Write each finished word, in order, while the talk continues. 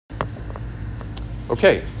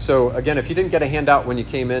Okay, so again, if you didn't get a handout when you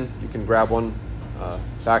came in, you can grab one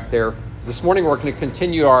back there. This morning we're going to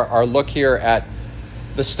continue our look here at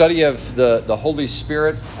the study of the Holy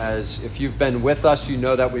Spirit. As if you've been with us, you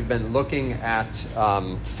know that we've been looking at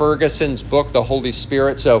Ferguson's book, The Holy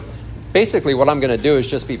Spirit. So basically what I'm going to do is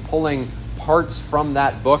just be pulling parts from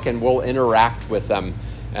that book and we'll interact with them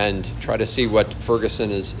and try to see what Ferguson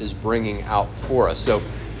is bringing out for us. So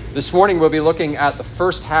this morning we'll be looking at the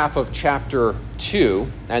first half of chapter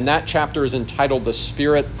 2, and that chapter is entitled The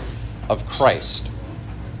Spirit of Christ.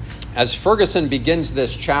 As Ferguson begins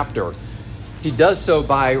this chapter, he does so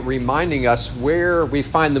by reminding us where we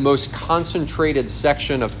find the most concentrated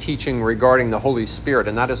section of teaching regarding the Holy Spirit,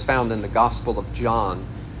 and that is found in the Gospel of John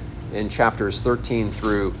in chapters 13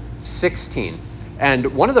 through 16.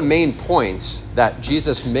 And one of the main points that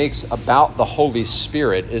Jesus makes about the Holy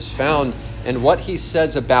Spirit is found in what he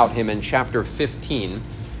says about him in chapter 15,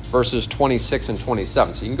 verses 26 and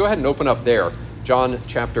 27. So you can go ahead and open up there, John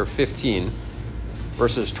chapter 15,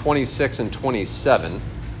 verses 26 and 27.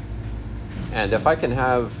 And if I can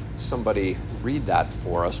have somebody read that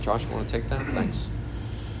for us. Josh, you want to take that? Thanks.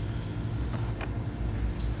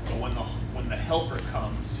 But when the Helper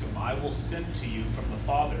comes, whom I will send to you from the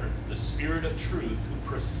Father, the Spirit of truth who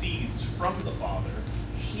proceeds from the Father,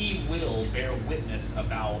 he will bear witness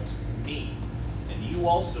about me. And you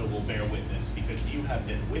also will bear witness because you have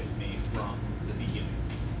been with me from the beginning.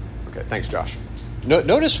 Okay, thanks, Josh.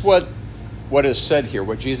 Notice what is said here,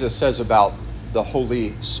 what Jesus says about the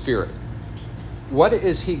Holy Spirit. What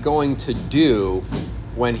is he going to do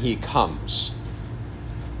when he comes?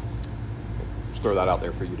 Just throw that out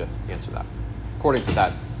there for you to answer that, according to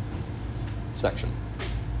that section.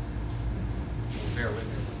 Bear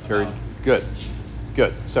witness. Very good.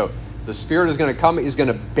 Good. So the Spirit is going to come. He's going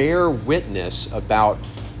to bear witness about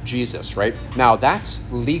Jesus, right? Now,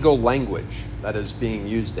 that's legal language that is being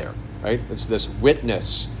used there, right? It's this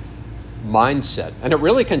witness mindset. And it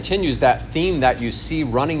really continues that theme that you see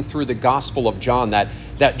running through the Gospel of John, that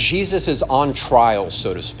Jesus is on trial,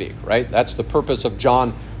 so to speak, right? That's the purpose of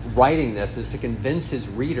John writing this, is to convince his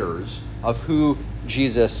readers of who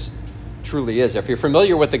Jesus truly is. If you're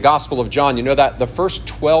familiar with the Gospel of John, you know that the first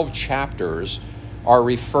 12 chapters are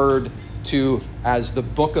referred to as the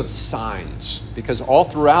book of signs, because all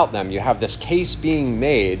throughout them you have this case being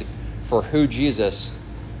made for who Jesus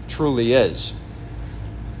truly is.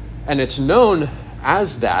 And it's known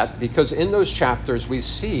as that because in those chapters we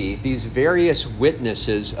see these various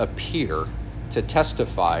witnesses appear to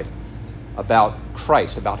testify about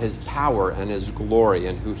Christ, about his power and his glory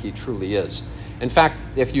and who he truly is. In fact,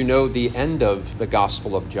 if you know the end of the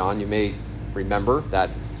Gospel of John, you may remember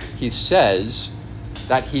that he says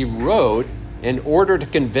that he wrote in order to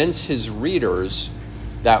convince his readers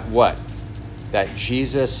that what? That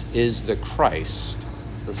Jesus is the Christ,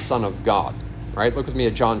 the Son of God. Right? Look with me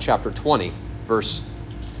at John chapter 20, verse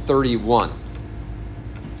 31.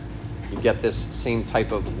 You get this same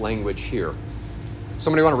type of language here.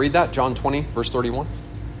 Somebody want to read that? John 20, verse 31.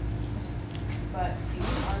 But these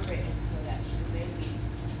are written so that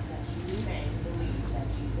you may believe that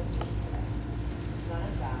Jesus is Christ, the Son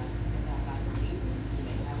of God, and that by believing you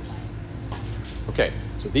may have life. Okay,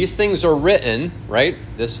 so these things are written, right?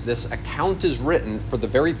 This account is written for the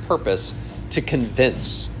very purpose to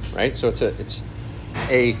convince, right? So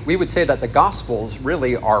we would say that the Gospels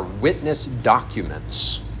really are witness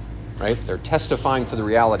documents, right? They're testifying to the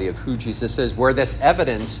reality of who Jesus is, where this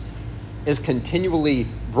evidence is continually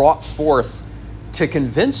brought forth to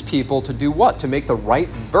convince people to do what? To make the right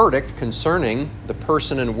verdict concerning the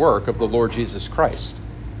person and work of the Lord Jesus Christ.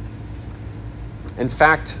 In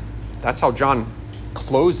fact, that's how John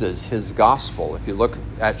closes his gospel. If you look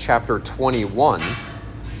at chapter 21,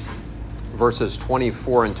 verses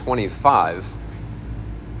 24 and 25,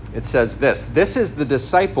 it says this: "This is the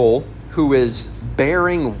disciple who is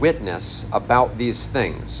bearing witness about these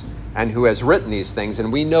things and who has written these things,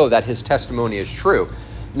 and we know that his testimony is true.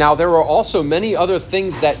 Now there are also many other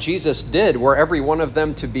things that Jesus did, were every one of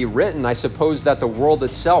them to be written, I suppose that the world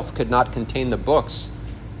itself could not contain the books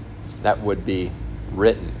that would be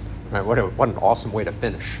written." Right? What an awesome way to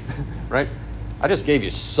finish, right? I just gave you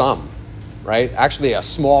some, right? Actually, a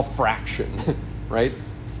small fraction, right?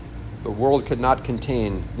 The world could not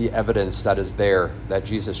contain the evidence that is there that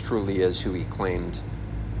Jesus truly is who he claimed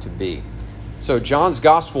to be. So John's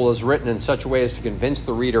gospel is written in such a way as to convince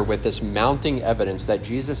the reader with this mounting evidence that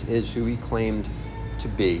Jesus is who he claimed to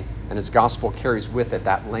be. And his gospel carries with it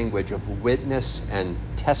that language of witness and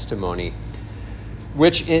testimony,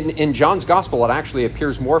 which in John's gospel, it actually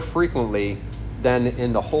appears more frequently than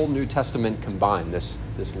in the whole New Testament combined,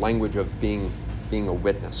 this language of being a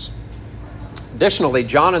witness. Additionally,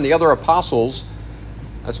 John and the other apostles,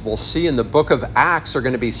 as we'll see in the book of Acts, are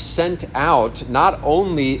going to be sent out not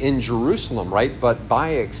only in Jerusalem, right, but by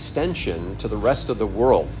extension to the rest of the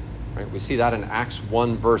world. Right? We see that in Acts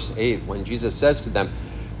 1, verse 8, when Jesus says to them,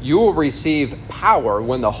 "You will receive power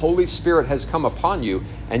when the Holy Spirit has come upon you,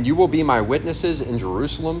 and you will be my witnesses in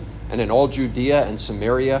Jerusalem and in all Judea and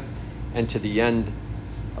Samaria and to the end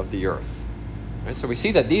of the earth." Right? So we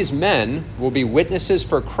see that these men will be witnesses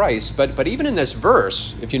for Christ, but even in this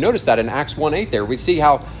verse, if you notice that in Acts 1:8 there, we see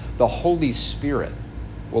how the Holy Spirit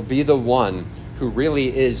will be the one who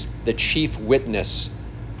really is the chief witness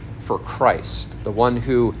for Christ, the one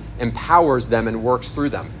who empowers them and works through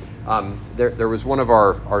them. There was one of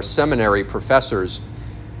our seminary professors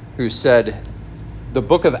who said the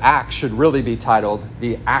book of Acts should really be titled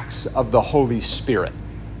The Acts of the Holy Spirit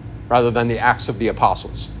rather than the Acts of the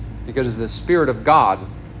Apostles, because it's the Spirit of God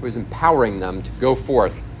who is empowering them to go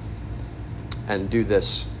forth and do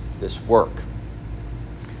this work.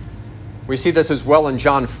 We see this as well in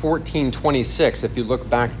John 14:26. If you look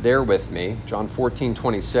back there with me, John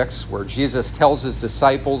 14:26, where Jesus tells his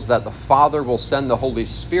disciples that the Father will send the Holy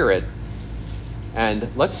Spirit. And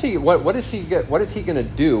let's see, what is he going to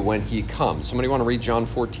do when he comes? Somebody want to read John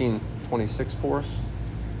 14:26 for us?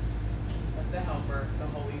 But the Helper, the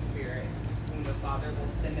Holy Spirit, whom the Father will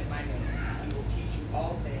send in my name, he will teach you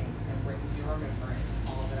all things and bring to your remembrance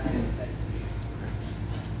all that I have said to you.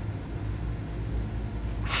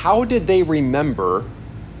 How did they remember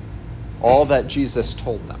all that Jesus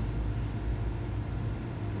told them?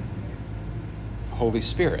 The Holy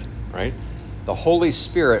Spirit, right? The Holy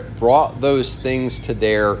Spirit brought those things to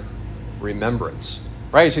their remembrance.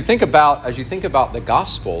 Right? As you think about the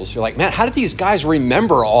Gospels, you're like, man, how did these guys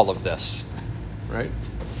remember all of this? Right?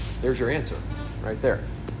 There's your answer, right there.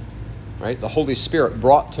 Right? The Holy Spirit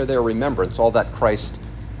brought to their remembrance all that Christ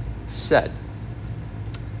said.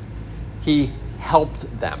 He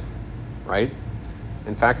helped them, right?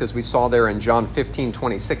 In fact, as we saw there in John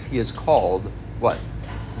 15:26, he is called what?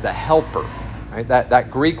 The helper. Right? That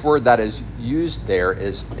Greek word that is used there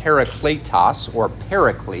is parakletos or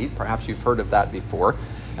paraclete. Perhaps you've heard of that before.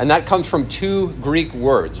 And that comes from two Greek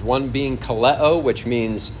words, one being kaleo, which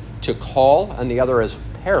means to call, and the other is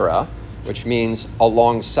para, which means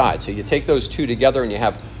alongside. So you take those two together and you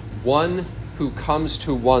have one who comes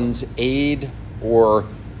to one's aid or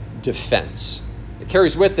defense. It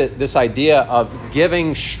carries with it this idea of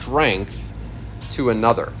giving strength to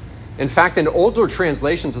another. In fact, in older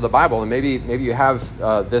translations of the Bible, and maybe you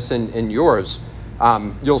have this in yours,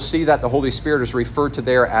 you'll see that the Holy Spirit is referred to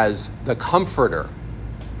there as the Comforter,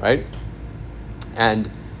 right? And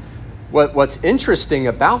what's interesting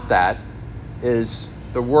about that is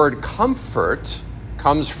the word comfort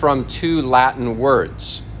comes from two Latin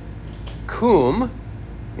words, cum,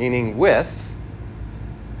 meaning with,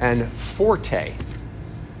 and forte,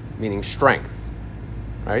 meaning strength.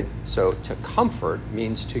 Right? So to comfort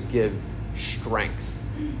means to give strength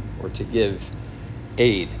or to give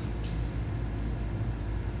aid.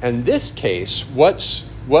 In this case, what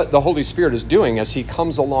the Holy Spirit is doing as he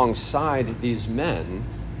comes alongside these men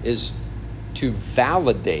is to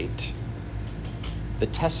validate the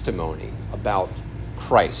testimony about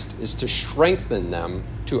Christ, is to strengthen them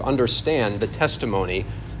to understand the testimony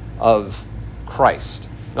of Christ.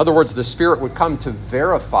 In other words, the Spirit would come to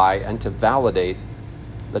verify and to validate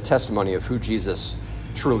the testimony of who Jesus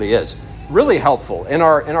truly is. Really helpful in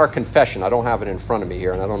our confession. I don't have it in front of me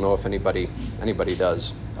here, and I don't know if anybody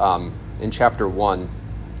does. In chapter 1,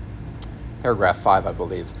 paragraph 5, I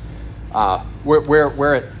believe,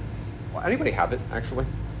 where it. Well, anybody have it actually?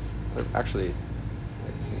 Actually,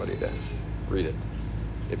 somebody to read it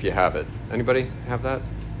if you have it. Anybody have that,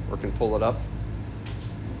 or can pull it up?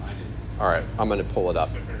 I did. All right, I'm going to pull it up.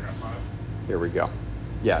 So paragraph 5. Here we go.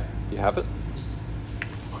 Yeah, you have it.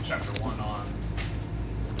 Chapter 1 on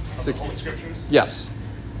the 60. Holy Scriptures? Yes.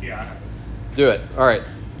 Yeah, I have it. Do it. All right.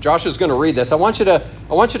 Josh is going to read this. I want you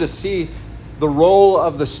to see the role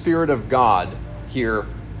of the Spirit of God here,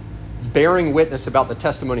 bearing witness about the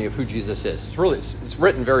testimony of who Jesus is. It's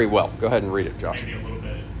written very well. Go ahead and read it, Josh. Maybe a little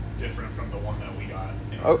bit different from the one that we got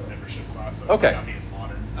in Oh. our membership class. So Okay. It might not be as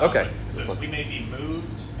modern. Okay. But it says, "We may be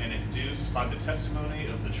moved and induced by the testimony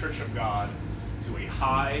of the Church of God to a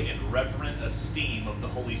high and reverent esteem of the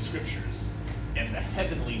Holy Scriptures, and the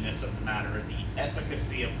heavenliness of the matter, the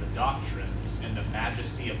efficacy of the doctrine, and the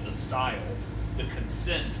majesty of the style, the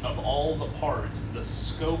consent of all the parts, the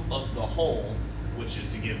scope of the whole, which is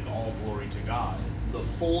to give all glory to God, the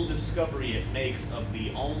full discovery it makes of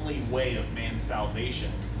the only way of man's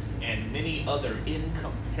salvation, and many other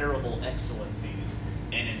incomparable excellencies,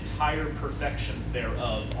 and entire perfections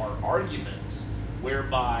thereof are arguments,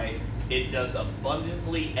 whereby it does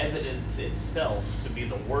abundantly evidence itself to be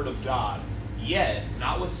the word of God. Yet,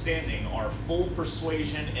 notwithstanding, our full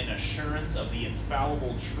persuasion and assurance of the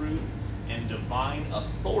infallible truth and divine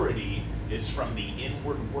authority is from the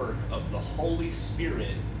inward work of the Holy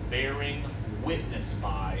Spirit, bearing witness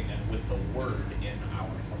by and with the word in our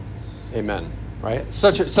hearts. Amen. Right?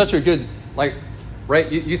 Such a good, like, right?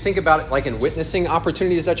 You think about it like in witnessing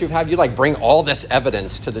opportunities that you've had, you like bring all this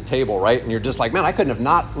evidence to the table, right? And you're just like, man, I couldn't have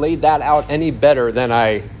not laid that out any better than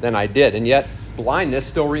I did. And yet blindness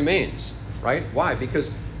still remains, right? Why?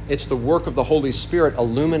 Because it's the work of the Holy Spirit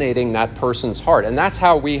illuminating that person's heart. And that's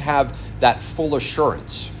how we have that full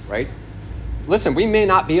assurance, right? Listen, we may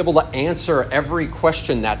not be able to answer every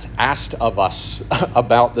question that's asked of us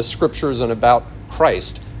about the scriptures and about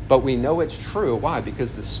Christ, but we know it's true. Why?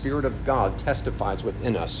 Because the Spirit of God testifies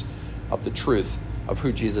within us of the truth of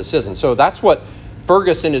who Jesus is. And so that's what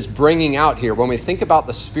Ferguson is bringing out here. When we think about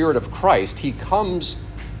the Spirit of Christ, he comes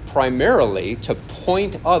primarily to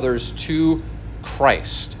point others to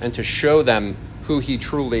Christ and to show them who he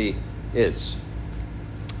truly is.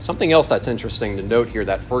 Something else that's interesting to note here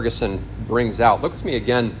that Ferguson brings out. Look with me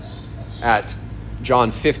again at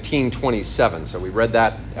John 15:27. So we read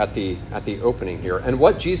that at the opening here. And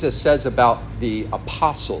what Jesus says about the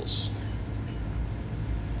apostles.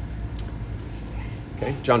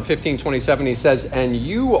 Okay, John 15:27, he says, "And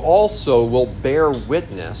you also will bear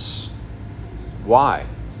witness." Why?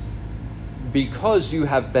 Because you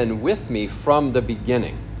have been with me from the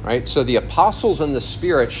beginning. Right? So the apostles and the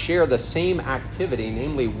Spirit share the same activity,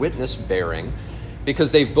 namely witness bearing, because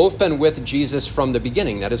they've both been with Jesus from the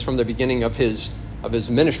beginning. That is, from the beginning of his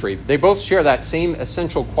ministry. They both share that same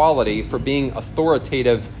essential quality for being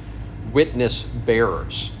authoritative witness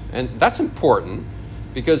bearers. And that's important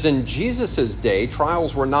because in Jesus' day,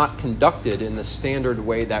 trials were not conducted in the standard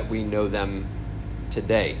way that we know them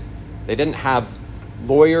today. They didn't have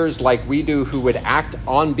lawyers like we do who would act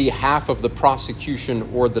on behalf of the prosecution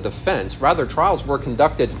or the defense. Rather, trials were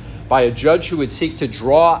conducted by a judge who would seek to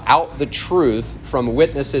draw out the truth from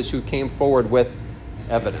witnesses who came forward with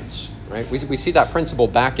evidence. Right? We see that principle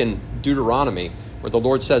back in Deuteronomy, where the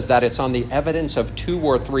Lord says that it's on the evidence of 2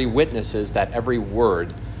 or 3 witnesses that every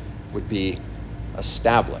word would be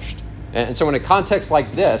established. And so in a context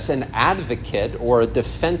like this, an advocate or a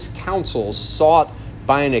defense counsel sought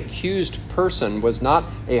by an accused person was not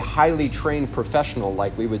a highly trained professional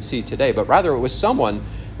like we would see today, but rather it was someone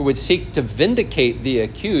who would seek to vindicate the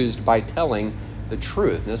accused by telling the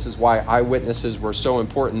truth. And this is why eyewitnesses were so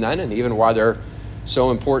important then and even why they're so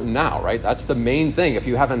important now, right? That's the main thing. If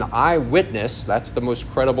you have an eyewitness, that's the most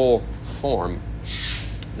credible form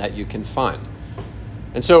that you can find.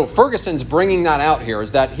 And so Ferguson's bringing that out here,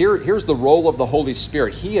 is that here's the role of the Holy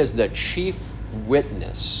Spirit. He is the chief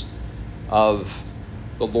witness of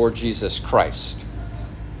the Lord Jesus Christ.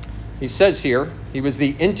 He says here, he was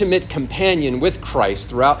the intimate companion with Christ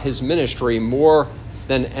throughout his ministry more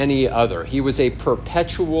than any other. He was a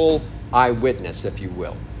perpetual eyewitness, if you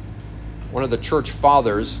will. One of the church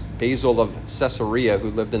fathers, Basil of Caesarea,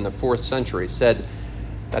 who lived in the 4th century, said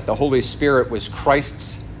that the Holy Spirit was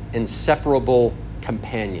Christ's inseparable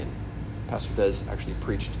companion. Pastor Des actually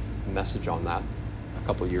preached a message on that a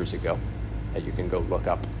couple years ago that you can go look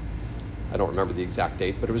up. I don't remember the exact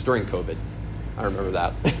date, but it was during COVID. I remember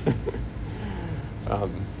that.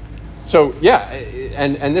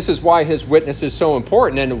 And this is why his witness is so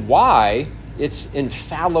important and why it's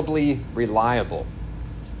infallibly reliable.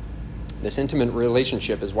 This intimate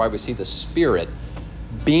relationship is why we see the Spirit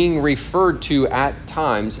being referred to at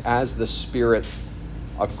times as the Spirit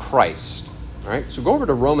of Christ. All right, so go over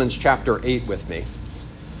to Romans chapter 8 with me.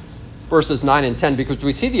 Verses 9 and 10, because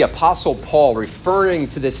we see the Apostle Paul referring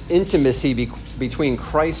to this intimacy between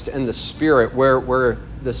Christ and the Spirit, where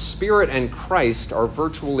the Spirit and Christ are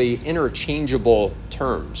virtually interchangeable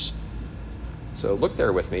terms. So look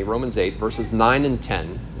there with me, Romans 8, verses 9 and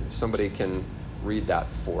 10. If somebody can read that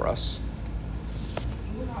for us.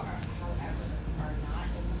 You, however, are not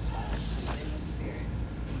in the flesh, but in the Spirit,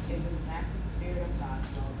 if in fact the Spirit of God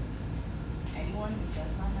dwells in you. Anyone who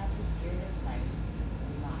does not have the Spirit of Christ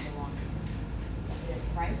does not belong to him.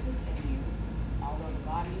 If Christ is in you, although the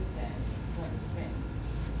body is dead because of sin,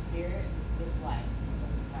 the Spirit is life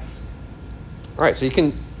because of righteousness. All right, so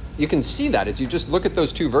you can see that as you just look at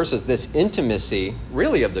those 2 verses, this intimacy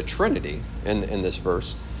really of the Trinity in this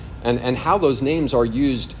verse, and how those names are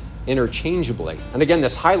used interchangeably. And again,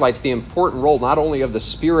 this highlights the important role not only of the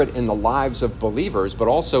Spirit in the lives of believers, but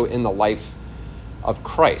also in the life of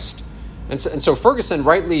Christ. And so Ferguson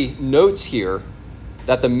rightly notes here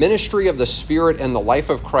that the ministry of the Spirit and the life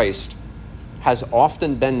of Christ has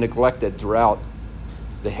often been neglected throughout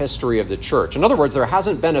the history of the church. In other words, there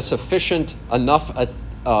hasn't been a sufficient enough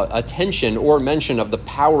attention or mention of the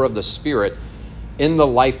power of the Spirit in the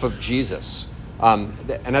life of Jesus.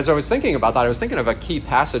 And as I was thinking about that, I was thinking of a key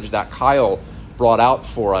passage that Kyle brought out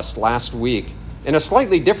for us last week in a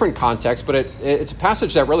slightly different context, but it's a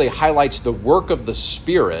passage that really highlights the work of the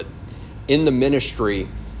Spirit in the ministry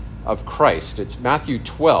of Christ. It's Matthew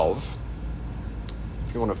 12.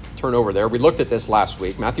 If you want to turn over there, we looked at this last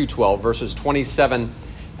week. Matthew 12, verses 27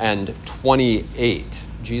 and 28.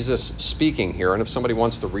 Jesus speaking here, and if somebody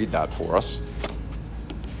wants to read that for us.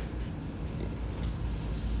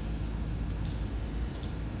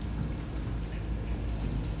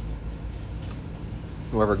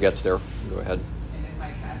 Whoever gets there, go ahead. And if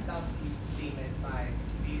I cast out demons by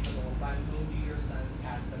Beelzebul, by whom do your sons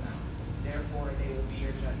cast them out? Therefore they will be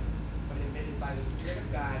your judges. But if it is by the Spirit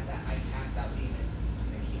of God that I cast out demons,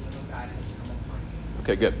 the kingdom of God has come upon you.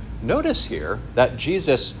 Okay, good. Notice here that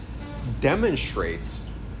Jesus demonstrates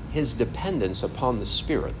his dependence upon the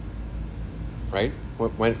Spirit, right?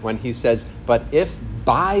 When he says, but if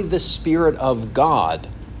by the Spirit of God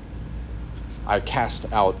I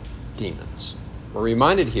cast out demons. We're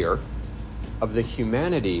reminded here of the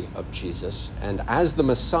humanity of Jesus, and as the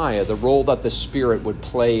Messiah, the role that the Spirit would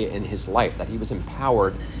play in his life, that he was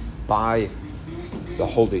empowered by the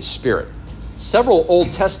Holy Spirit. Several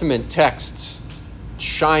Old Testament texts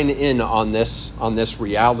shine in on this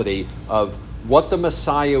reality of what the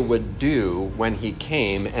Messiah would do when he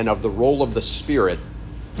came and of the role of the Spirit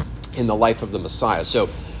in the life of the Messiah. So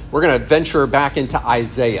we're going to venture back into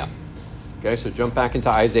Isaiah. Okay, so jump back into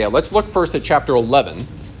Isaiah. Let's look first at chapter 11,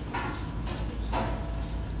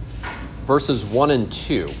 verses 1 and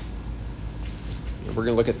 2. We're going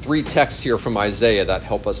to look at three texts here from Isaiah that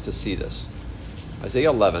help us to see this. Isaiah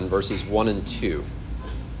 11, verses 1 and 2.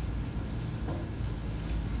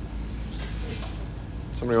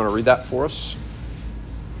 Somebody want to read that for us?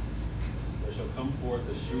 There shall come forth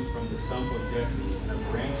a shoot from the stump of Jesse, and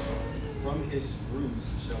a branch from his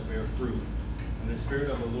roots shall bear fruit. And the Spirit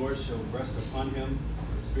of the Lord shall rest upon him,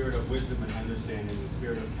 the Spirit of wisdom and understanding, the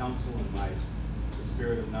Spirit of counsel and might, the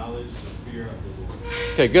Spirit of knowledge and fear of the Lord.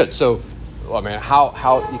 Okay, good. So,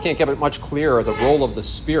 how you can't get it much clearer the role of the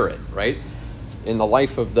Spirit, right, in the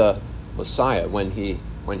life of the Messiah when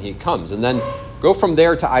he comes. And then go from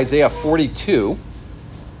there to Isaiah 42.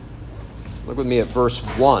 Look with me at verse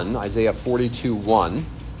 1, Isaiah 42, 1.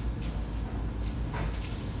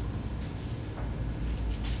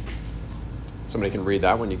 Somebody can read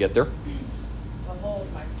that when you get there. Behold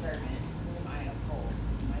my servant, whom I uphold,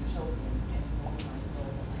 my chosen, in whom my soul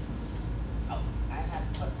delights. Oh, I have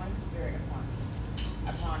put my Spirit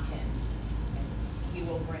upon him, and he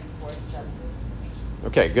will bring forth justice to the nations.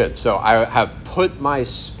 Okay, good. So I have put my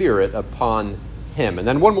Spirit upon him. And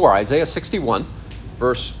then one more, Isaiah 61,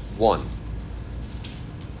 verse 1.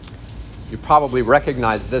 You probably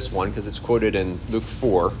recognize this one because it's quoted in Luke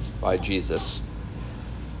 4 by Jesus.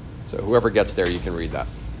 So whoever gets there, you can read that.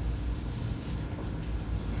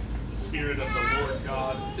 The Spirit of the Lord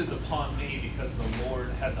God is upon me because the Lord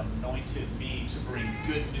has anointed me to bring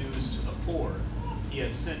good news to the poor. He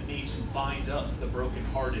has sent me to bind up the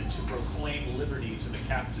brokenhearted, to proclaim liberty to the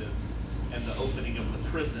captives, and the opening of the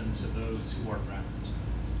prison to those who are bound.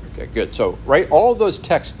 Okay, good. So, right, all those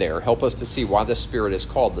texts there help us to see why the Spirit is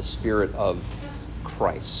called the Spirit of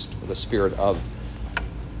Christ, or the Spirit of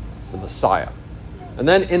the Messiah. And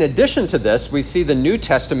then in addition to this, we see the New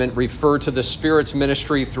Testament refer to the Spirit's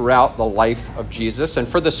ministry throughout the life of Jesus. And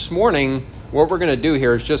for this morning, what we're going to do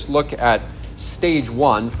here is just look at stage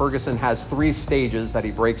 1. Ferguson has 3 stages that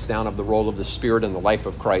he breaks down of the role of the Spirit in the life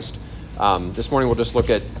of Christ. This morning we'll just look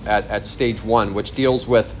at stage 1, which deals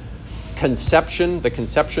with the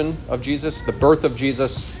conception of Jesus, the birth of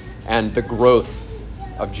Jesus, and the growth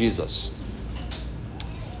of Jesus.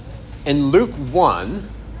 In Luke 1,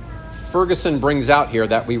 Ferguson brings out here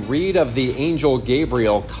that we read of the angel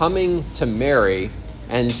Gabriel coming to Mary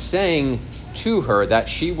and saying to her that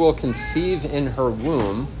she will conceive in her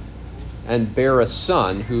womb and bear a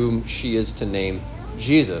son whom she is to name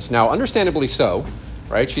Jesus. Now, understandably so,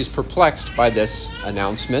 right? She's perplexed by this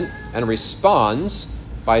announcement and responds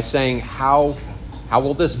by saying, how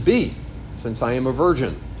will this be, since I am a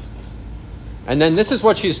virgin? And then this is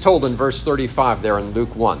what she's told in verse 35 there in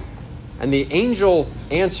Luke 1. And the angel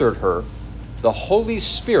answered her, the Holy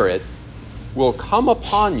Spirit will come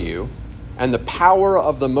upon you, and the power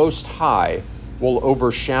of the Most High will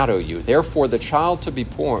overshadow you. Therefore, the child to be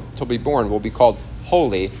born will be called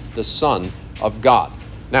Holy, the Son of God.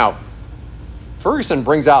 Now, Ferguson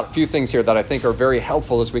brings out a few things here that I think are very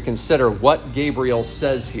helpful as we consider what Gabriel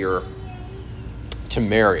says here to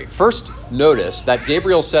Mary. First, notice that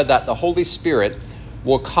Gabriel said that the Holy Spirit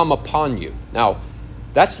will come upon you. Now,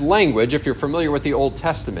 that's language, if you're familiar with the Old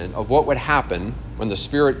Testament, of what would happen when the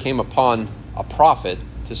Spirit came upon a prophet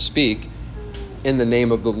to speak in the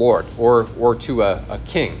name of the Lord, or to a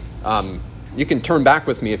king. You can turn back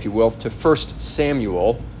with me, if you will, to 1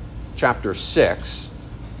 Samuel chapter 6.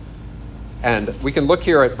 And we can look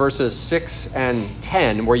here at verses 6 and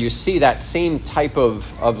 10, where you see that same type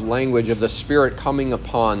of language of the Spirit coming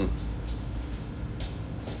upon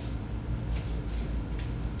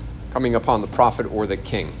the prophet or the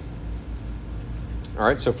king. All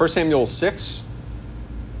right, so 1 Samuel 6.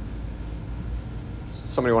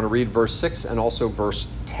 Somebody want to read verse 6 and also verse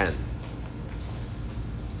 10.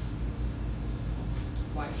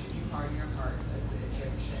 Why should you harden your hearts as the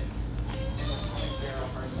Egyptians and the holy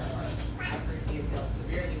Pharaoh hardened their hearts? After he had dealt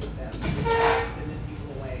severely with them, he sent the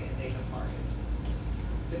people away, and they departed.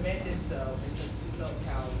 The men did so, and took 2 milk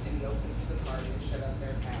cows, and he opened to the party and shut up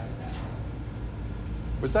their paths at home.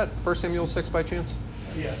 Was that 1 Samuel 6 by chance?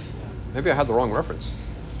 Yes. Maybe I had the wrong reference.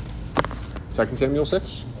 2 Samuel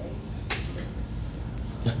 6?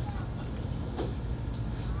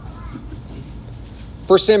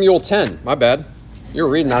 First Samuel 10. My bad. You were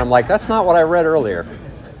reading that. I'm like, that's not what I read earlier.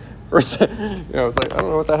 I was like, I don't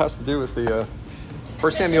know what that has to do with the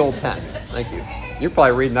 1 Samuel 10. Thank you. You're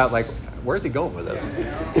probably reading that like, where's he going with this?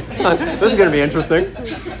 This is going to be interesting.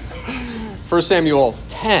 1 Samuel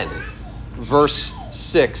 10, verse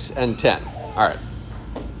 6 and 10. All right.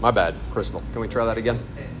 My bad, Crystal. Can we try that again?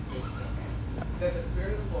 That the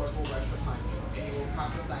Spirit of the Lord will rest upon you, and you will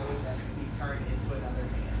prophesy with them and be turned into another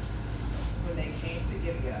man. When they came to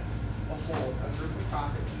Gibeah, behold, a group of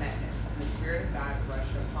prophets met him, and the Spirit of God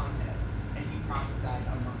rushed upon him, and he prophesied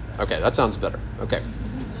among them. Okay, that sounds better. Okay,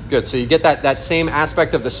 good. So you get that same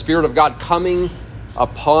aspect of the Spirit of God coming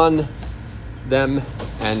upon them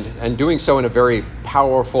and doing so in a very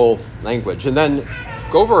powerful language. And then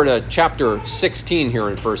go over to chapter 16 here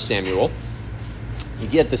in 1 Samuel. You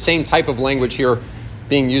get the same type of language here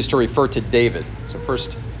being used to refer to David. So 1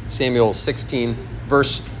 Samuel 16,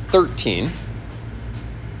 verse 13.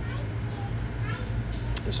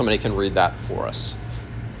 If somebody can read that for us.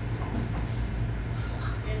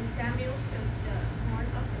 Then Samuel took the horn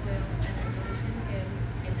of oil and anointed him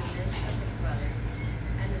in the midst of his brothers,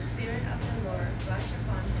 and the Spirit of the Lord rushed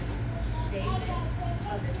upon him, David,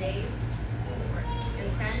 from the day forward. And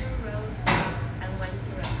Samuel rose up and went to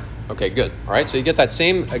Ramah. Okay, good. All right, so you get that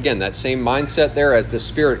same mindset there as the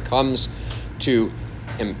Spirit comes to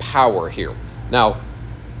empower here. Now,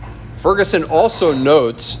 Ferguson also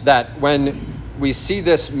notes that when we see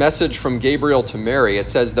this message from Gabriel to Mary, it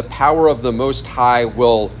says the power of the Most High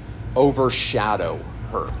will overshadow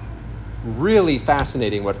her. Really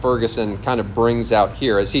fascinating what Ferguson kind of brings out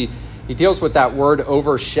here as he deals with that word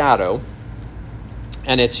overshadow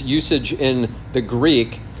and its usage in the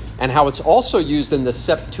Greek, and how it's also used in the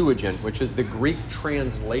Septuagint, which is the Greek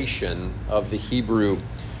translation of the Hebrew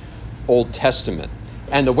Old Testament.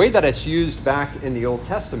 And the way that it's used back in the Old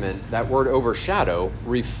Testament, that word overshadow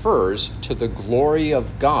refers to the glory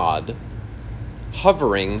of God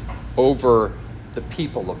hovering over the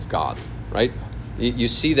people of God, right? You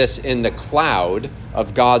see this in the cloud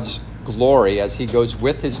of God's glory as he goes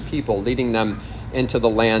with his people, leading them into the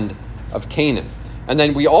land of Canaan. And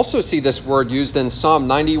then we also see this word used in Psalm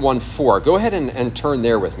 91:4. Go ahead and turn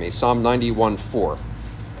there with me, Psalm 91:4.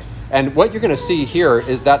 And what you're going to see here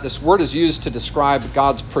is that this word is used to describe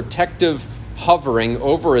God's protective hovering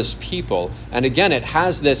over his people. And again, it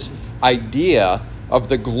has this idea of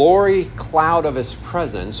the glory cloud of his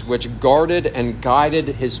presence, which guarded and guided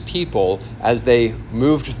his people as they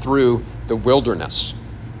moved through the wilderness.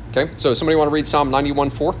 Okay, so somebody want to read Psalm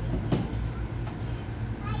 91:4?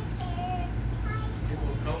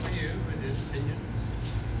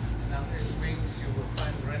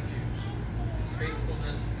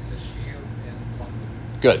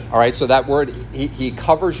 Good. All right. So that word, he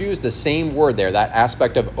covers you, is the same word there, that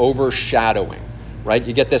aspect of overshadowing, right?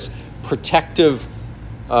 You get this protective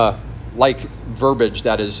like verbiage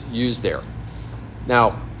that is used there.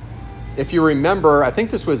 Now, if you remember, I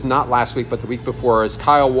think this was not last week, but the week before, as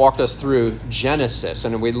Kyle walked us through Genesis,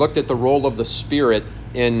 and we looked at the role of the Spirit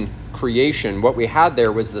in creation. What we had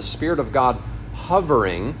there was the Spirit of God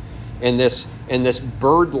hovering in this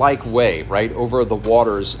bird-like way, right, over the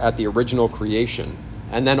waters at the original creation.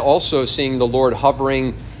 And then also seeing the Lord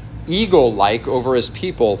hovering eagle-like over his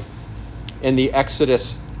people in the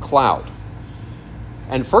Exodus cloud.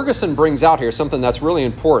 And Ferguson brings out here something that's really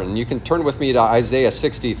important. You can turn with me to Isaiah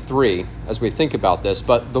 63 as we think about this.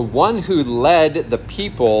 But the one who led the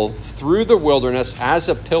people through the wilderness as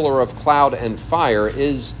a pillar of cloud and fire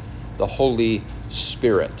is the Holy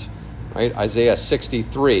Spirit. Right? Isaiah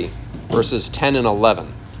 63, verses 10 and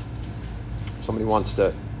 11. Somebody wants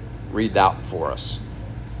to read that for us.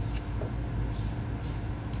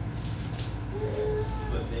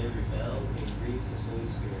 But they rebelled and grieved his Holy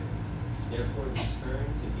Spirit. Therefore he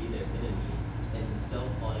turned to be their enemy, and himself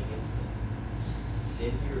fought against them.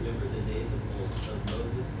 Then he remembered the days of old, of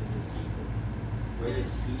Moses and his people. Where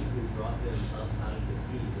is he who brought them up out of the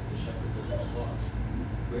sea with the shepherds of his flock?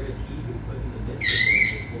 Where is he who put in the midst of them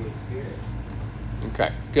his Holy Spirit?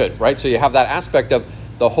 Okay, good, right? So you have that aspect of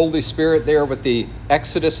the Holy Spirit there with the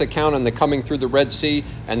Exodus account and the coming through the Red Sea,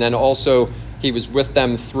 and then also he was with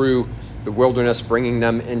them through the wilderness, bringing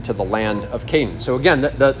them into the land of Canaan. So again,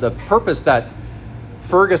 the purpose that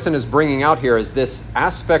Ferguson is bringing out here is this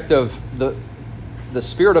aspect of the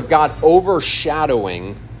Spirit of God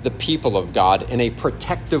overshadowing the people of God in a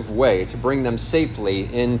protective way to bring them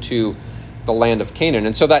safely into the land of Canaan.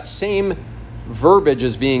 And so that same verbiage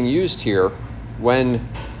is being used here when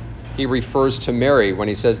he refers to Mary, when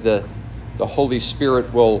he says the Holy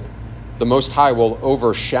Spirit will, the Most High will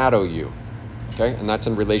overshadow you. Okay, and that's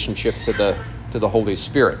in relationship to the Holy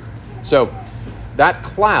Spirit. So that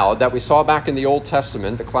cloud that we saw back in the Old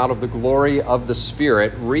Testament, the cloud of the glory of the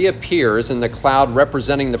Spirit, reappears in the cloud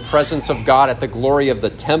representing the presence of God at the glory of the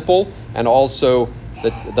temple and also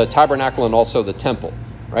the tabernacle and also the temple,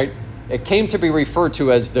 right? It came to be referred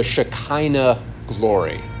to as the Shekinah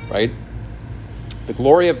glory, right? The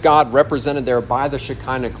glory of God represented there by the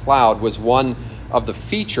Shekinah cloud was one of the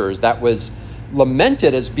features that was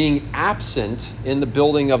lamented as being absent in the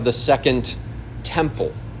building of the second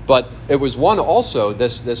temple. But it was one also,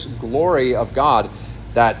 this glory of God,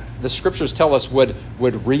 that the scriptures tell us would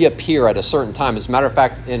reappear at a certain time. As a matter of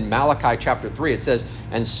fact, in Malachi chapter 3, it says,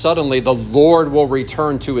 and suddenly the Lord will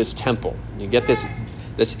return to his temple. You get this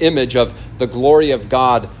image of the glory of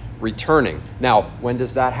God returning. Now, when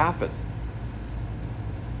does that happen?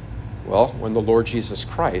 Well, when the Lord Jesus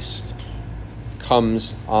Christ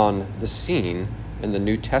comes on the scene in the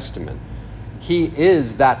New Testament. He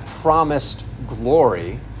is that promised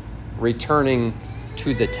glory returning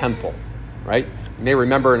to the temple, right? You may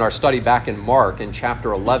remember in our study back in Mark in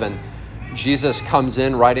chapter 11, Jesus comes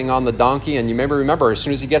in riding on the donkey, and you may remember as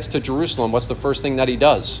soon as he gets to Jerusalem, what's the first thing that he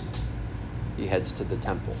does? He heads to the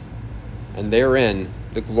temple. And therein,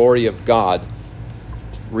 the glory of God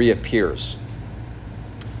reappears.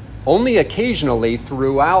 Only occasionally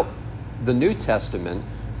throughout the New Testament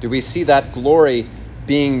do we see that glory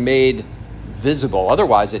being made visible.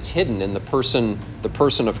 Otherwise, it's hidden in the person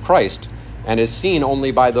of Christ and is seen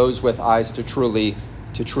only by those with eyes to truly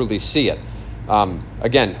see it.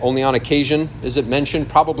 Again, only on occasion is it mentioned.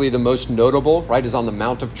 Probably the most notable, right, is on the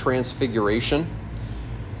Mount of Transfiguration.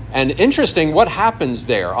 And interesting, what happens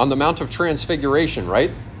there on the Mount of Transfiguration,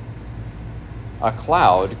 right? A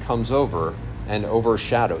cloud comes over and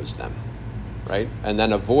overshadows them, right? And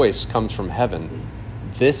then a voice comes from heaven.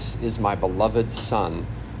 This is my beloved Son,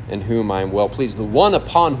 in whom I am well pleased. The one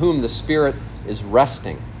upon whom the Spirit is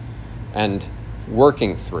resting and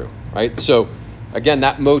working through, right? So again,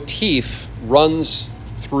 that motif runs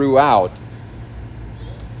throughout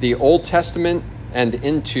the Old Testament and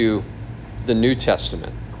into the New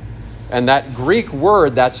Testament. And that Greek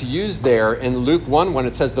word that's used there in Luke 1, when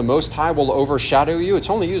it says the Most High will overshadow you, it's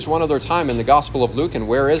only used one other time in the Gospel of Luke. And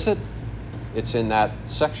where is it? It's in that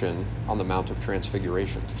section on the Mount of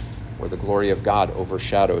Transfiguration, where the glory of God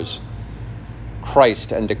overshadows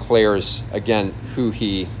Christ and declares again who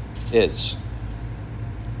he is.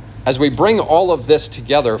 As we bring all of this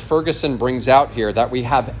together, Ferguson brings out here that we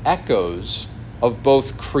have echoes of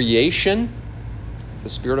both creation, the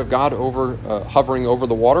Spirit of God hovering over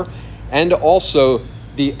the water, and also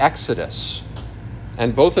the Exodus.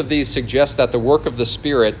 And both of these suggest that the work of the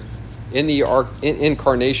Spirit in the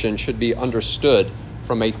incarnation should be understood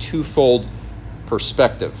from a twofold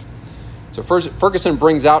perspective. So Ferguson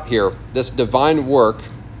brings out here this divine work,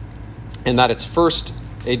 and that it's first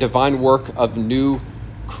a divine work of new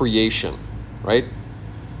creation, right?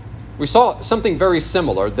 We saw something very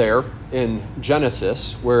similar there in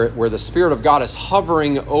Genesis, where the Spirit of God is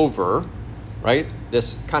hovering over, right,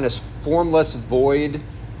 this kind of formless void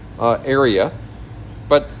area.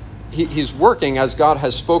 But he's working as God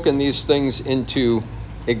has spoken these things into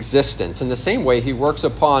existence. In the same way, he works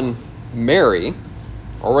upon Mary,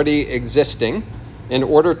 already existing, in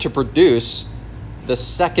order to produce the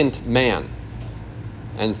second man,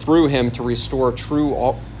 and through him to restore true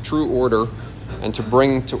order and to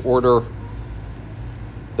bring to order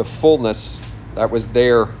the fullness that was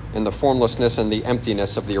there in the formlessness and the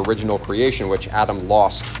emptiness of the original creation, which Adam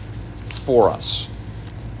lost for us.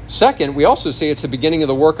 Second, we also see it's the beginning of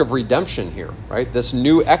the work of redemption here, right? This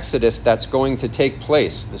new exodus that's going to take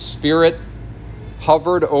place. The Spirit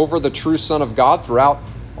hovered over the true Son of God throughout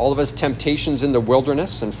all of his temptations in the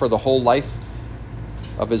wilderness and for the whole life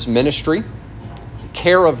of his ministry. The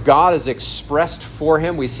care of God is expressed for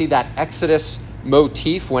him. We see that Exodus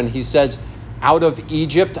motif when he says, "Out of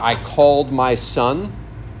Egypt I called my son,"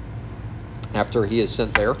 after he is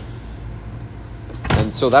sent there.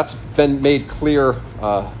 And so that's been made clear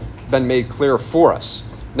for us.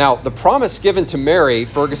 Now, the promise given to Mary,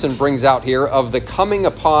 Ferguson brings out here, of the coming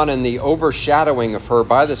upon and the overshadowing of her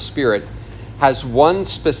by the Spirit has one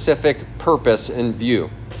specific purpose in view.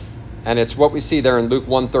 And it's what we see there in Luke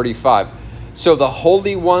 1:35. So the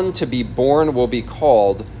Holy One to be born will be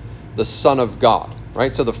called the Son of God.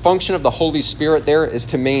 Right? So the function of the Holy Spirit there is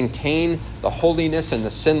to maintain the holiness and the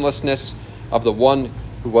sinlessness of the one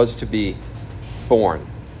who was to be born.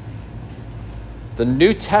 The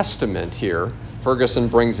New Testament here, Ferguson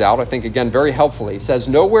brings out, I think again very helpfully, says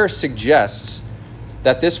nowhere suggests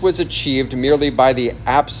that this was achieved merely by the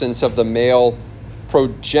absence of the male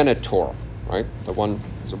progenitor, right? The one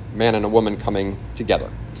is a man and a woman coming together.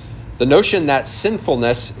 The notion that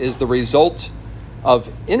sinfulness is the result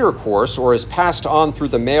of intercourse or is passed on through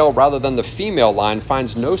the male rather than the female line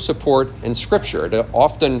finds no support in Scripture. To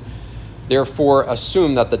often, therefore,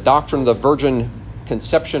 assume that the doctrine of the virgin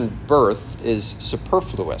conception birth is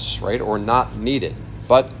superfluous, right, or not needed.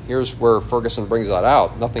 But here's where Ferguson brings that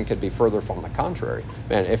out. Nothing could be further from the contrary.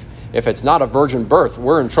 Man, if it's not a virgin birth,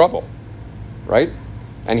 we're in trouble, right?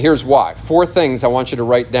 And here's why. 4 things I want you to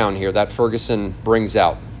write down here that Ferguson brings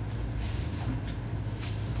out.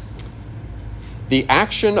 The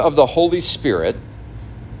action of the Holy Spirit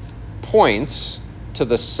points to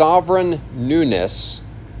the sovereign newness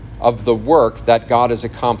of the work that God is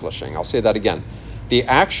accomplishing. I'll say that again. The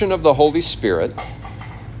action of the Holy Spirit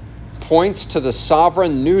points to the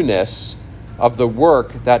sovereign newness of the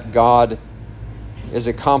work that God is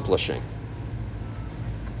accomplishing.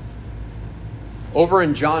 Over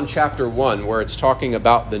in John chapter 1, where it's talking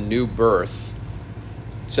about the new birth,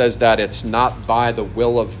 it says that it's not by the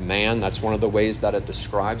will of man. That's one of the ways that it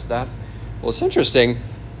describes that. Well, it's interesting.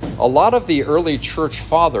 A lot of the early church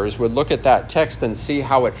fathers would look at that text and see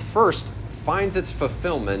how it first finds its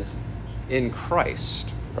fulfillment in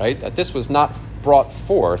Christ, right? That this was not brought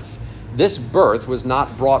forth. This birth was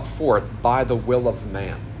not brought forth by the will of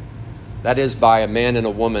man. That is, by a man and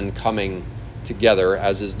a woman coming together,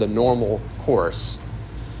 as is the normal course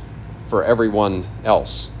for everyone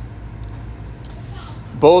else.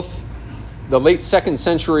 Both in the late second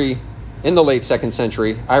century,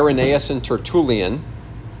 Irenaeus and Tertullian,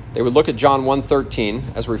 they would look at John 1:13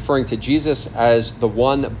 as referring to Jesus as the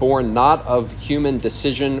one born not of human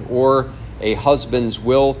decision or a husband's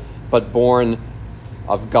will, but born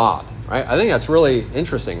of God. Right? I think that's really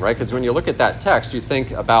interesting, right? Because when you look at that text, you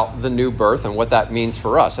think about the new birth and what that means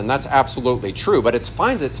for us, and that's absolutely true. But it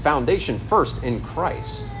finds its foundation first in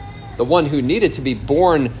Christ, the one who needed to be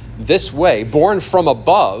born this way, born from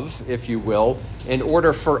above, if you will, in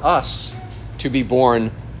order for us to be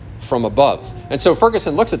born from above. And so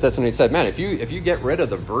Ferguson looks at this and he said, man, if you get rid of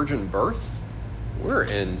the virgin birth, we're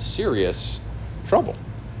in serious trouble,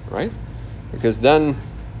 right? Because then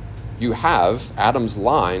you have Adam's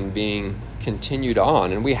line being continued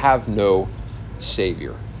on, and we have no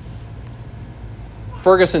Savior.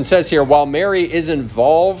 Ferguson says here, while Mary is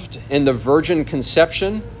involved in the virgin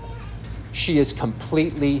conception, she is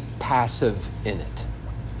completely passive in it,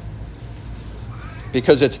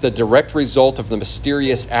 because it's the direct result of the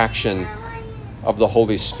mysterious action of the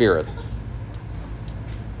Holy Spirit.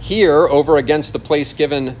 Here, over against the place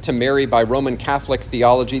given to Mary by Roman Catholic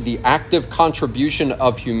theology, the active contribution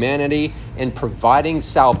of humanity in providing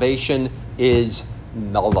salvation is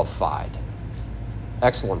nullified.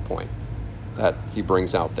 Excellent point that he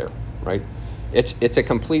brings out there, right? It's a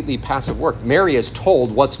completely passive work. Mary is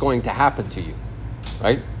told what's going to happen to you,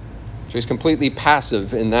 right? She's completely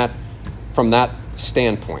passive in that, from that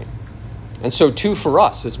standpoint. And so too for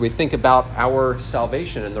us, as we think about our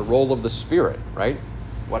salvation and the role of the Spirit, right?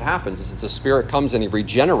 What happens is that the Spirit comes and he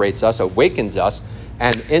regenerates us, awakens us,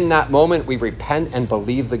 and in that moment we repent and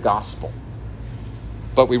believe the gospel.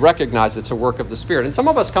 But we recognize it's a work of the Spirit. And some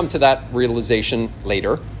of us come to that realization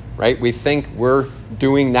later, right? We think we're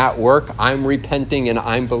doing that work. I'm repenting and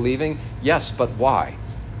I'm believing. Yes, but why?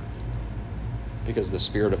 Because the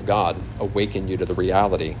Spirit of God awakened you to the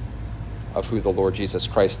reality of who the Lord Jesus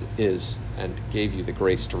Christ is and gave you the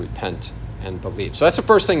grace to repent and believe. So that's the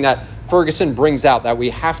first thing that Ferguson brings out, that we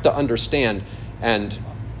have to understand and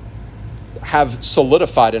have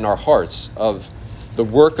solidified in our hearts, of the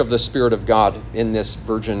work of the Spirit of God in this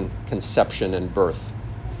virgin conception and birth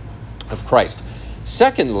of Christ.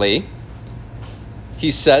 Secondly, he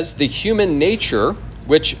says the human nature,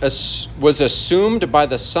 which was assumed by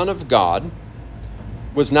the Son of God,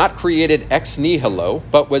 was not created ex nihilo,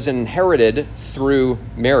 but was inherited through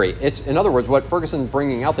Mary. It's, in other words, what Ferguson's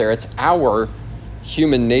bringing out there, it's our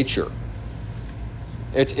human nature.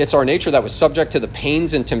 It's our nature that was subject to the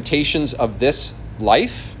pains and temptations of this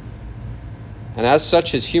life. And as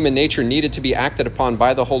such, his human nature needed to be acted upon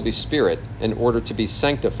by the Holy Spirit in order to be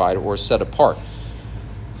sanctified or set apart.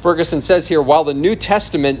 Ferguson says here, while the New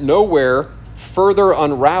Testament nowhere further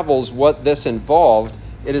unravels what this involved,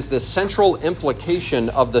 it is the central implication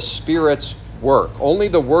of the Spirit's work. Only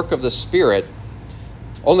by the work of the Spirit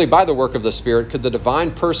could the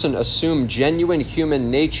divine person assume genuine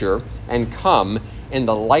human nature and come in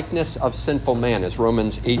the likeness of sinful man, as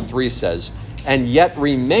Romans 8:3 says, and yet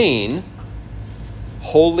remain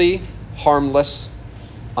holy, harmless,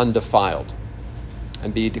 undefiled,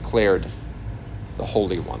 and be declared the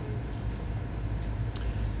Holy One.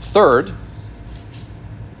 Third,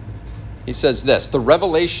 he says this: the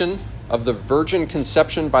revelation of the virgin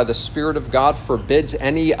conception by the Spirit of God forbids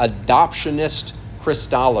any adoptionist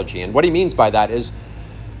Christology. And what he means by that is,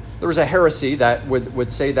 there was a heresy that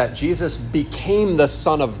would say that Jesus became the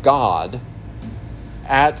Son of God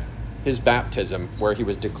at his baptism, where he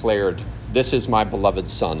was declared, "This is my beloved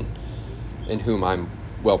Son, in whom I'm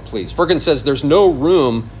well pleased." Ferguson says there's no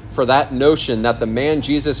room for that notion that the man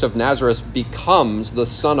Jesus of Nazareth becomes the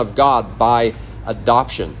Son of God by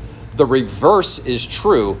adoption. The reverse is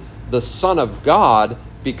true. The Son of God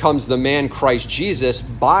becomes the man Christ Jesus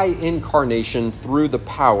by incarnation through the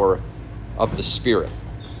power of the Spirit.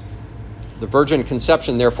 The virgin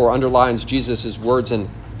conception, therefore, underlines Jesus' words in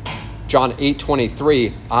John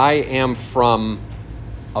 8:23, "I am from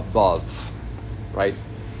above," right?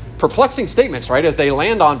 Perplexing statements, right? As they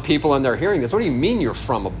land on people and they're hearing this. What do you mean you're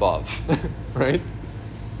from above, right?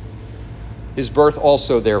 His birth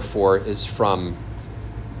also, therefore, is from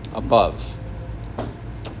above.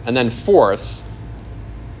 And then fourth,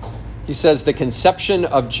 he says the conception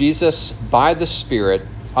of Jesus by the Spirit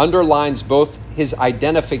underlines both his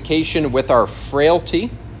identification with our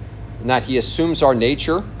frailty, in that he assumes our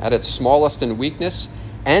nature at its smallest in weakness,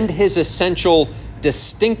 and his essential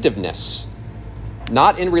distinctiveness,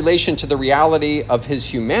 not in relation to the reality of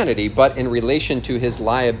his humanity, but in relation to his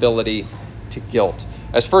liability to guilt.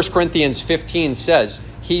 As 1 Corinthians 15 says,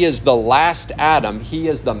 he is the last Adam. He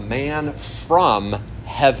is the man from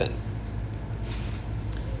heaven.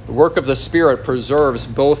 The work of the Spirit preserves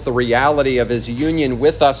both the reality of his union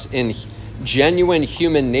with us in genuine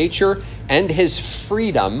human nature and his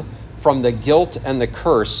freedom from the guilt and the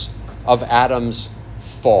curse of Adam's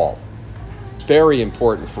fall. Very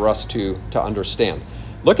important for us to understand.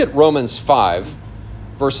 Look at Romans 5,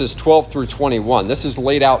 verses 12 through 21. This is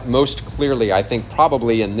laid out most clearly, I think,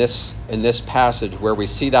 probably in this passage, where we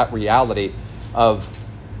see that reality of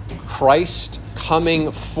Christ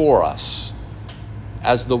coming for us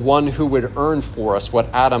as the one who would earn for us what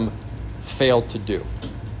Adam failed to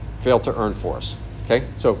earn for us. Okay?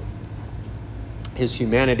 So his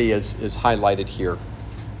humanity is highlighted here,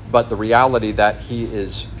 but the reality that he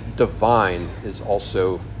is divine is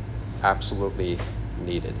also absolutely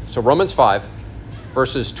needed. So Romans 5,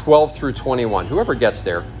 verses 12 through 21. Whoever gets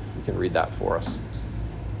there, you can read that for us.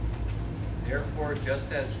 Therefore,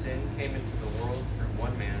 just as sin came into the world through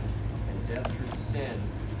one man, and death through sin,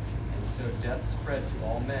 and so death spread to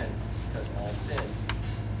all men, because all sinned.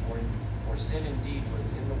 For sin indeed was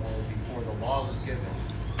in the world before the law was given,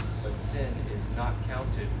 but sin is not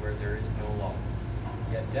counted where there is no law.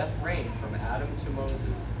 Yet death reigned from Adam to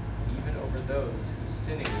Moses, even over those whose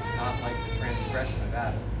sinning was not like the transgression of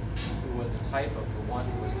Adam, who was a type of the one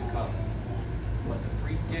who was to come. But the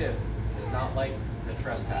free gift is not like the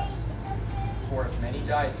trespass. For if many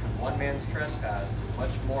died through one man's trespass,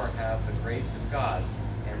 much more have the grace of God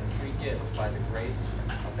and the free gift by the grace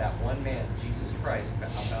of that one man, Jesus Christ,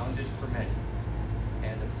 abounded for many.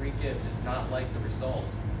 And the free gift is not like the result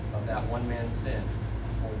of that one man's sin.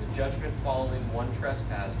 For the judgment following one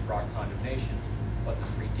trespass brought condemnation, but the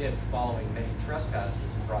free gift following many trespasses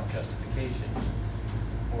brought justification.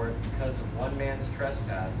 For if because of one man's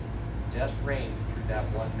trespass death reigned through that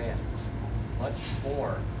one man, much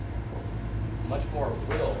more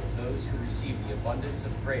will those who receive the abundance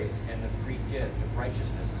of grace and the free gift of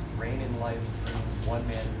righteousness reign in life through one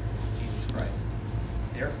man, Jesus Christ.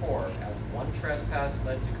 Therefore, as one trespass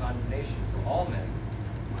led to condemnation for all men,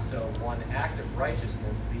 So one act of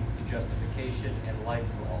righteousness leads to justification and life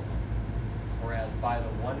for all. Whereas by the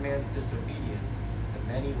one man's disobedience,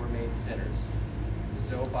 the many were made sinners.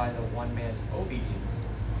 So by the one man's obedience,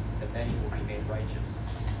 the many will be made righteous.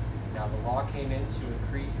 Now the law came in to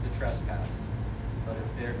increase the trespass,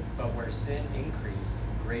 but where sin increased,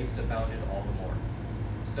 grace abounded all the more.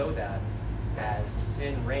 So that, as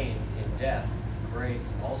sin reigned in death,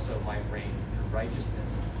 grace also might reign through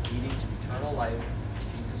righteousness, leading to eternal life in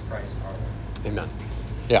Jesus Christ our Lord. Amen.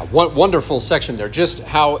 Yeah, wonderful section there. Just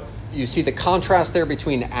how you see the contrast there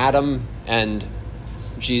between Adam and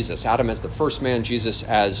Jesus. Adam as the first man, Jesus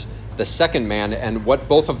as the second man, and what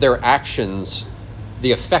both of their actions,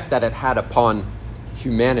 the effect that it had upon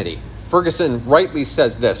humanity. Ferguson rightly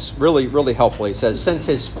says this, really, really helpful. He says, since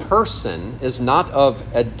his person is not of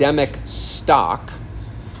Adamic stock,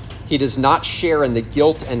 he does not share in the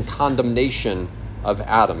guilt and condemnation of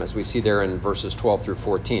Adam, as we see there in verses 12 through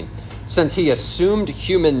 14. Since he assumed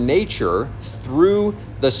human nature through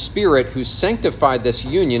the Spirit who sanctified this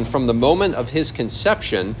union from the moment of his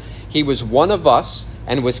conception, he was one of us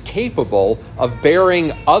and was capable of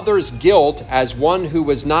bearing others' guilt as one who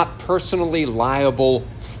was not personally liable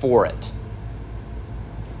for it.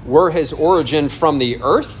 Were his origin from the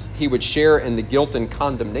earth, he would share in the guilt and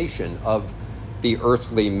condemnation of the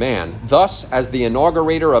earthly man. Thus, as the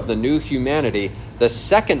inaugurator of the new humanity, the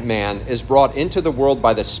second man is brought into the world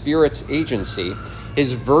by the Spirit's agency.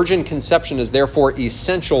 His virgin conception is therefore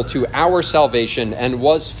essential to our salvation and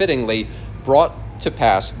was fittingly brought to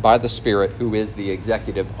pass by the Spirit, who is the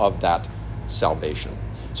executive of that salvation.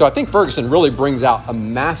 So I think Ferguson really brings out a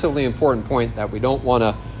massively important point that we don't want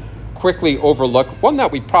to quickly overlook, one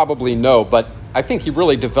that we probably know, but I think he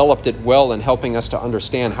really developed it well in helping us to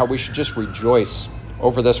understand how we should just rejoice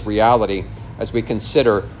over this reality as we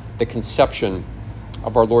consider the conception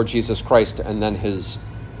of our Lord Jesus Christ and then his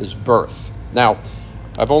birth. Now,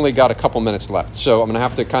 I've only got a couple minutes left, so I'm going to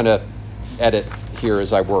have to kind of edit here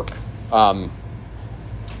as I work.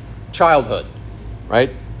 Childhood, right?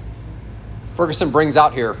 Ferguson brings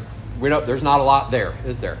out here, we know there's not a lot there,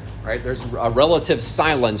 is there? Right? There's a relative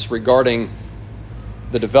silence regarding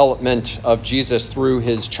the development of Jesus through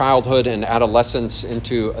his childhood and adolescence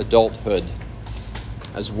into adulthood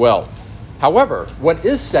as well. However, what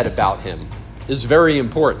is said about him is very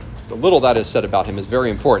important. The little that is said about him is very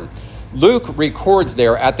important. Luke records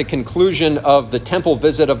there at the conclusion of the temple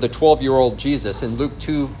visit of the 12-year-old Jesus in Luke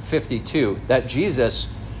 2:52 that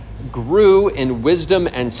Jesus grew in wisdom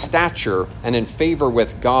and stature and in favor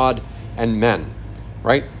with God and men,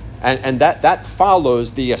 right? And that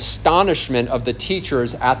follows the astonishment of the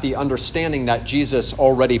teachers at the understanding that Jesus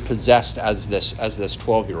already possessed as this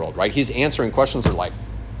 12-year-old, right? He's answering questions that are like,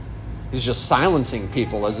 he's just silencing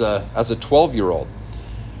people as a 12-year-old.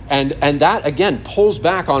 And that, again, pulls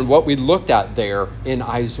back on what we looked at there in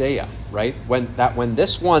Isaiah, right? When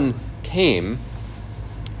this one came,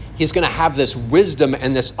 he's going to have this wisdom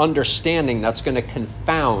and this understanding that's going to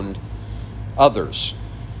confound others.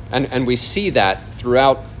 And we see that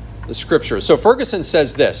throughout the scriptures. So Ferguson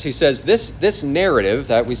says this. He says this narrative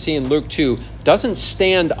that we see in Luke 2 doesn't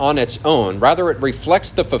stand on its own. Rather, it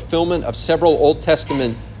reflects the fulfillment of several Old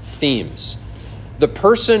Testament themes. The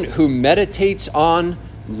person who meditates on,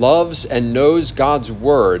 loves, and knows God's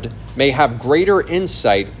word may have greater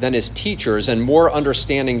insight than his teachers and more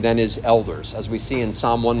understanding than his elders, as we see in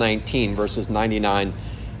Psalm 119, verses 99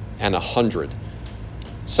 and 100.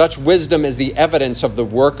 Such wisdom is the evidence of the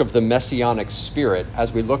work of the Messianic Spirit,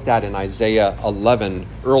 as we looked at in Isaiah 11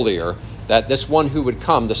 earlier, that this one who would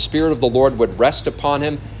come, the Spirit of the Lord would rest upon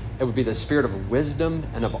him. It would be the spirit of wisdom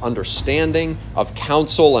and of understanding, of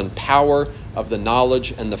counsel and power, of the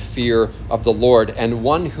knowledge and the fear of the Lord, and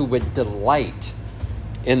one who would delight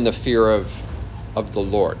in the fear of the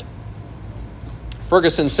Lord.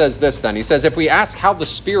 Ferguson says this then. He says, if we ask how the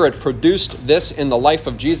Spirit produced this in the life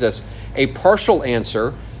of Jesus, a partial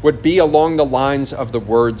answer would be along the lines of the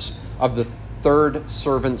words of the third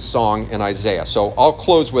servant song in Isaiah. So I'll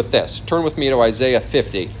close with this. Turn with me to Isaiah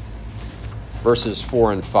 50, verses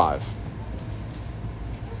 4 and 5.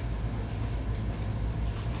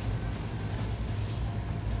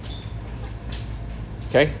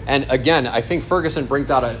 Okay, and again, I think Ferguson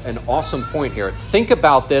brings out an awesome point here. Think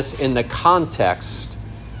about this in the context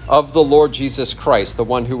of the Lord Jesus Christ, the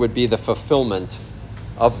one who would be the fulfillment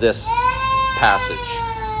of this passage.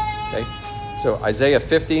 Okay, so Isaiah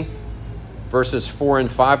 50, verses 4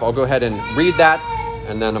 and 5. I'll go ahead and read that,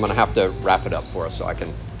 and then I'm going to have to wrap it up for us so I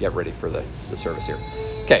can get ready for the service here.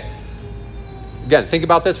 Okay, again, think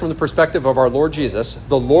about this from the perspective of our Lord Jesus.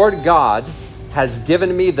 The Lord God has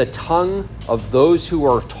given me the tongue of those who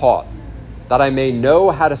are taught, that I may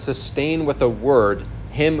know how to sustain with a word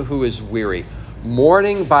him who is weary.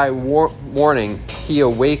 Morning by morning he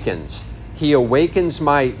awakens. He awakens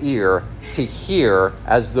my ear to hear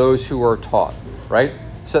as those who are taught, right?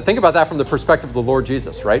 So think about that from the perspective of the Lord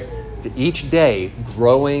Jesus, right? Each day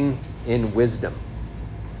growing in wisdom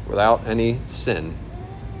without any sin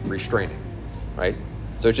restraining, right?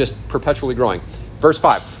 So just perpetually growing. Verse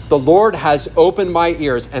 5, the Lord has opened my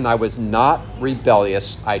ears, and I was not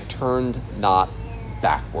rebellious. I turned not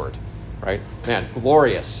backward, right? Man,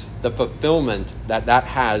 glorious, the fulfillment that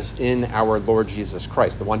has in our Lord Jesus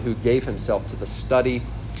Christ, the one who gave himself to the study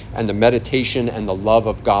and the meditation and the love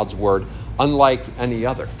of God's word, unlike any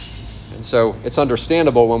other. And so it's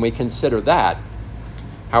understandable when we consider that,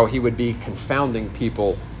 how he would be confounding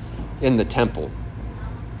people in the temple.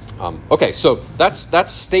 Okay, so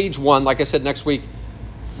that's stage one. Like I said, next week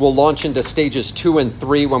we'll launch into stages 2 and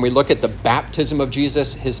 3 when we look at the baptism of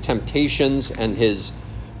Jesus, his temptations, and his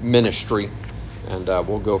ministry, and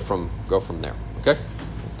we'll go from there. Okay,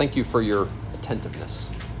 thank you for your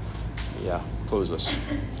attentiveness. Yeah, close this.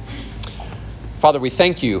 Father, we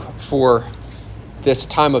thank you for this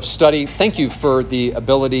time of study. Thank you for the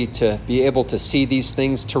ability to be able to see these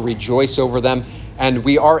things, to rejoice over them, and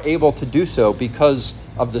we are able to do so because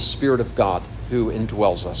of the Spirit of God who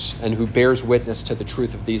indwells us and who bears witness to the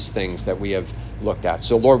truth of these things that we have looked at.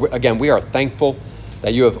 So, Lord, again, we are thankful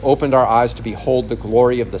that you have opened our eyes to behold the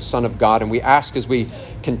glory of the Son of God, and we ask as we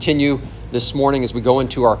continue this morning, as we go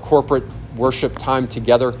into our corporate worship time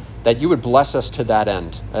together, that you would bless us to that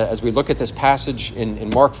end. As we look at this passage in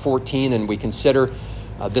Mark 14 and we consider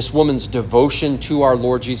this woman's devotion to our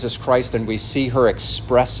Lord Jesus Christ, and we see her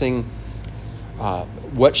expressing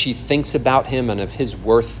what she thinks about him and of his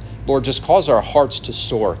worth, Lord, just cause our hearts to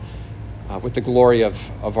soar with the glory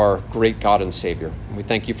of our great God and Savior. And we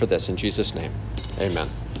thank you for this in Jesus' name. Amen.